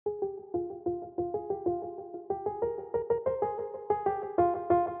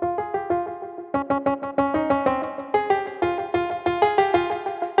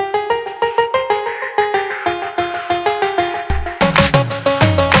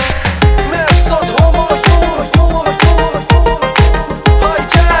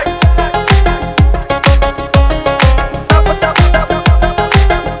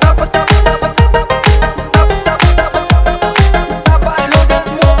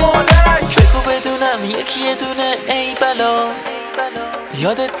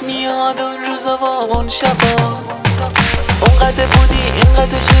یادت میاد اون روزا و اون شبا، اونقدر بودی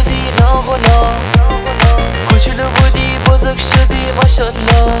اینقدر شدی ناغلا، کوچولو بودی بزرگ شدی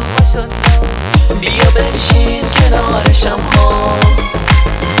ماشالله. بیا بنشین کنار شمها،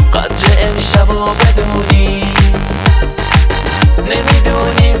 قدر امشبو بدونیم،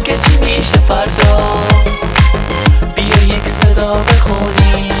 نمیدونیم که چی میشه فردا. بیا یک صدا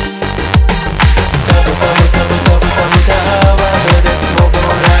بخونیم، تابو تابو تابو تابو تابو تولدت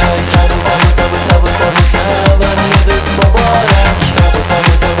مبارک، تابو تابو تابو تابو تابو تولدت مبارک، تابو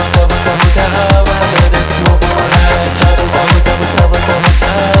تابو تابو تابو تابو تولدت مبارک، تابو تابو تابو تابو تابو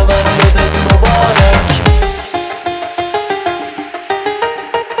تولدت مبارک.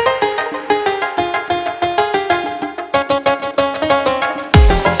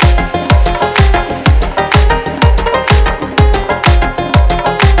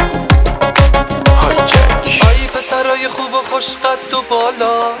 خوب و خوش قد و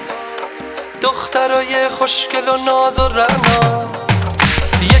بالا، دخترای خوشگل و ناز و رعنا،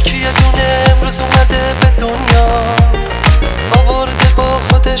 یکی یه دونه امروز اومده به دنیا، آورده با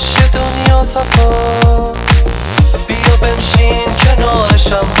خودش یه دنیا صفا. بیا بنشین کنار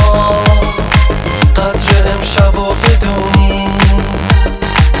شمها، قدر امشبو بدونیم،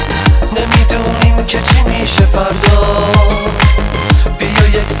 نمیدونیم که چی میشه فردا. بیا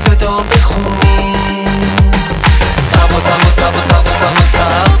یک صدا بخونیم، تابو تابو تابو تابو تابو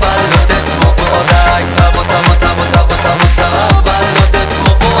تولدت مبارک، تابو تابو تابو تابو تابو تولدت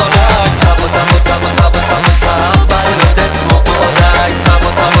مبارک، تابو تابو تابو تابو تابو تولدت مبارک، تابو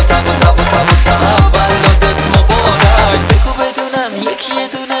تابو تابو تابو تابو تولدت مبارک. بگو بدونم یکی یه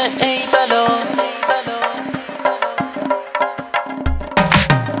دونه ای بلا،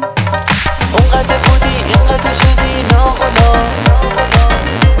 اونقدر بودی اینقدر شدی ناغلا،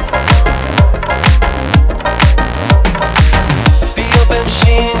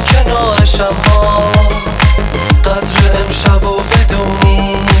 بنشین کنار شمها، قدر امشبو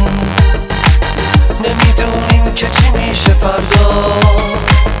بدونیم، نمیدونیم که چی میشه فردا.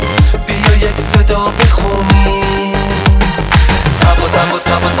 بیا یک صدا بخونیم، تابو تابو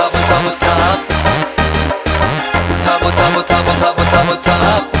تابو تابو تابو تاب، تابو تابو تابو تابو تابو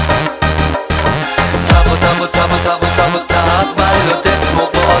تاب، تابو تابو تابو تابو تابو تاب ولدت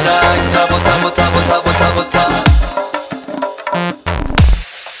مبارک، تابو تابو تابو تابو تابو تاب.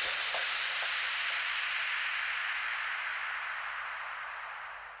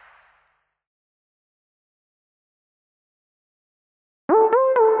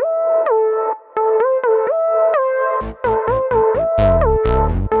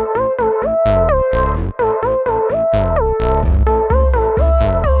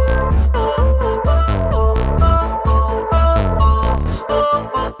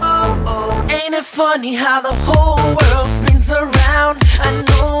 Funny how the whole world spins around, and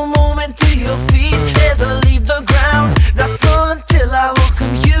no moment do your feet ever leave the ground. That's until I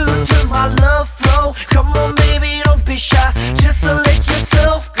welcome you to my love flow. Come on baby, don't be shy, just let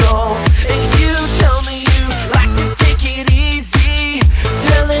yourself go. And you tell me you like to take it easy,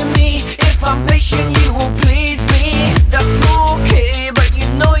 telling me if I'm patient you will please me. That's okay, but you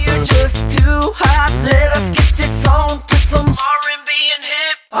know you're just too hot. Let us get this on to some R&B and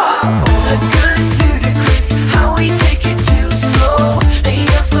hip hop.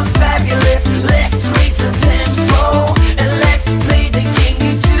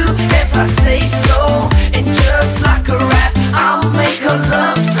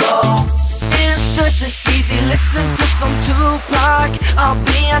 I'll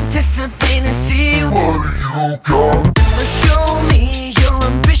be anticipating, see what you got. So show me your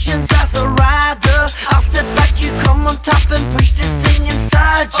ambitions as a rider. I'll step back, you come on top and push this thing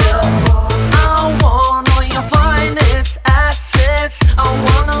inside you. I want all your finest assets, I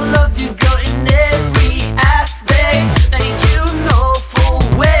wanna love you girl in every aspect. And you know full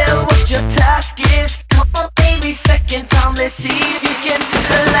well what your task is. Come on baby, second time, let's see if you can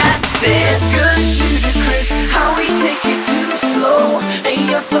last this. Good, ludicrous, how we take it too slow. And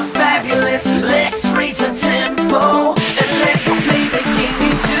you're so fabulous, let's raise the tempo, and let's play the game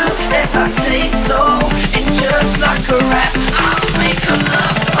you do as I say so. And just like a rap, I'll make a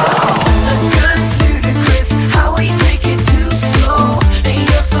love song. Good, ludicrous, how we take it too slow. And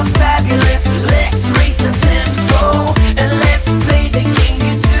you're so fabulous, let's raise the tempo, and let's play the game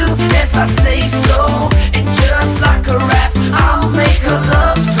you do as I say so. And just like a rap, I'll make a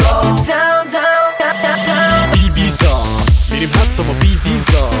love song. Down, down, down, down, down. Ibiza میریم حتی ما بی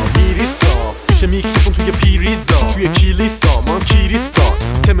ویزا، میری صاف میشه میکروفون توی پیریزا، توی کلیسا ما هم کریستال،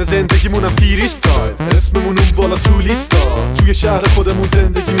 تم زندگیمونم فیری استایل، اسممون اون بالا تو لیستا، توی شهر خودمون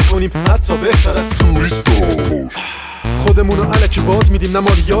زندگی میکنیم حتی بهتر از توریستا. خودمونو الکی باد میدیم،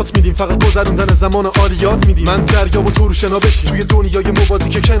 نمالیات میدیم، فقط گذروندن زمان عالیات میدیم. من دریا و تو رو شنا بشی، توی دنیای موازی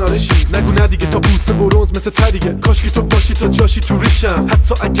که کنارشی. نگو نه دیگه تا پوست برنز مثل تریگه، کاشکی تو باشی تا جاشی تو ریشم.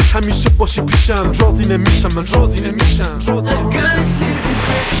 حتی اگه همیشه باشی پیشم، راضی نمیشم، من راضی نمیشم.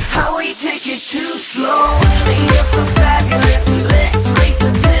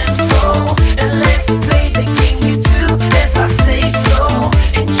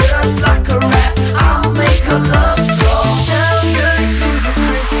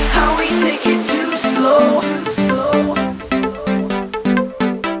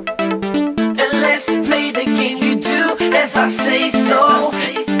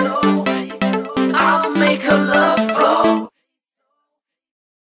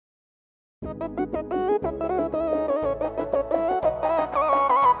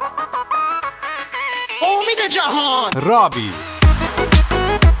 امید جهان رابی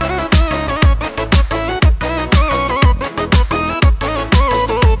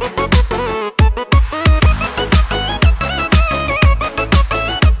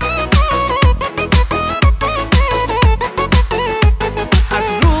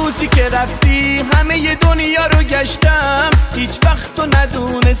رفتی همه دنیا رو گشتم، هیچ وقت تو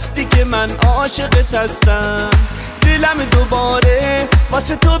ندونستی که من عاشقت هستم. دلم دوباره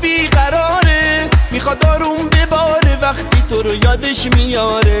واسه تو بیقراره، میخواد آروم بباره وقتی تو رو یادش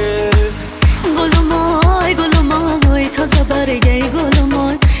میاره. گلومای تازه برگی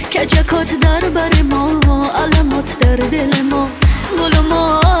گلومای کجکات در بر ما علامت در دل ما.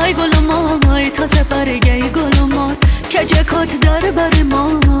 گلومای تازه برگی گلومای کجکات در بر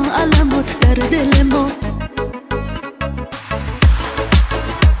ما علامت در دل ما.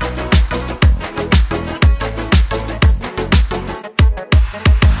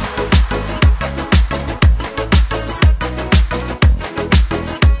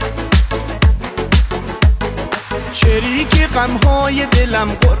 شریک غمهای دلم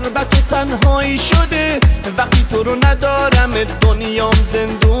غربت و تنهایی شده، وقتی تو رو ندارم دنیام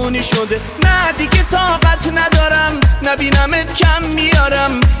زندونی شده. نه دیگه طاقت ندارم نبینمت کم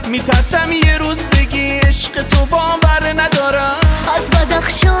میارم، میترسم یه روز بگی عشق تو باور ندارم. از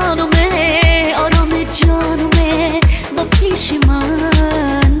بدخشانومه آرام جانومه با پیش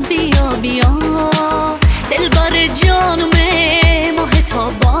من بیا دلبر جانومه ماه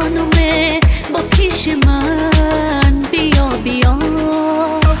تابانومه با پیش من بیا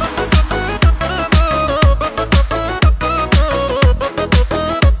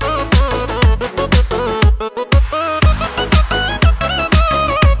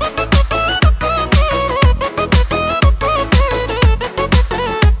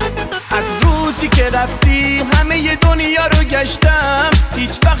رفتی همه دنیا رو گشتم،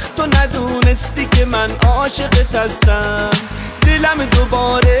 هیچ وقت تو ندونستی که من عاشقت هستم. دلم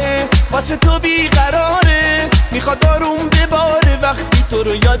دوباره واسه تو بیقراره، میخواد آروم بباره وقتی تو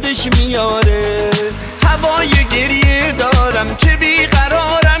رو یادش میاره. هوای گریه دارم که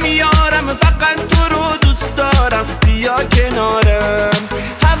بیقرارم یارم، فقط تو رو دوست دارم بیا کنارم.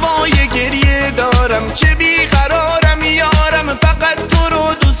 هوای گریه دارم که بیقرارم یارم، فقط تو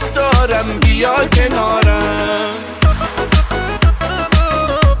رو دوست دارم بیا کنارم.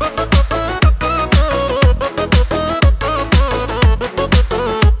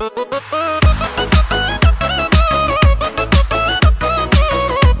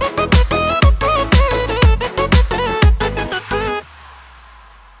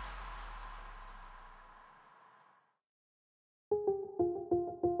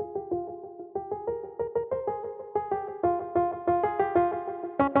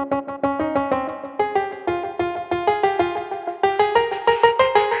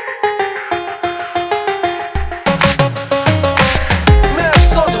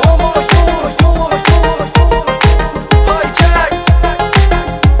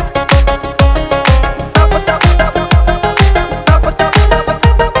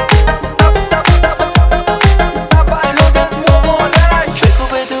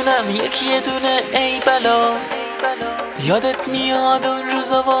 یادت میاد اون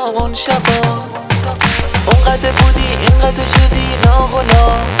روزا و اون شبا، اونقدر بودی اینقدر شدی ناغلا،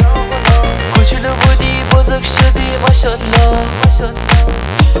 کوچولو بودی بزرگ شدی ماشالله.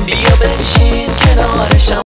 بیا بنشین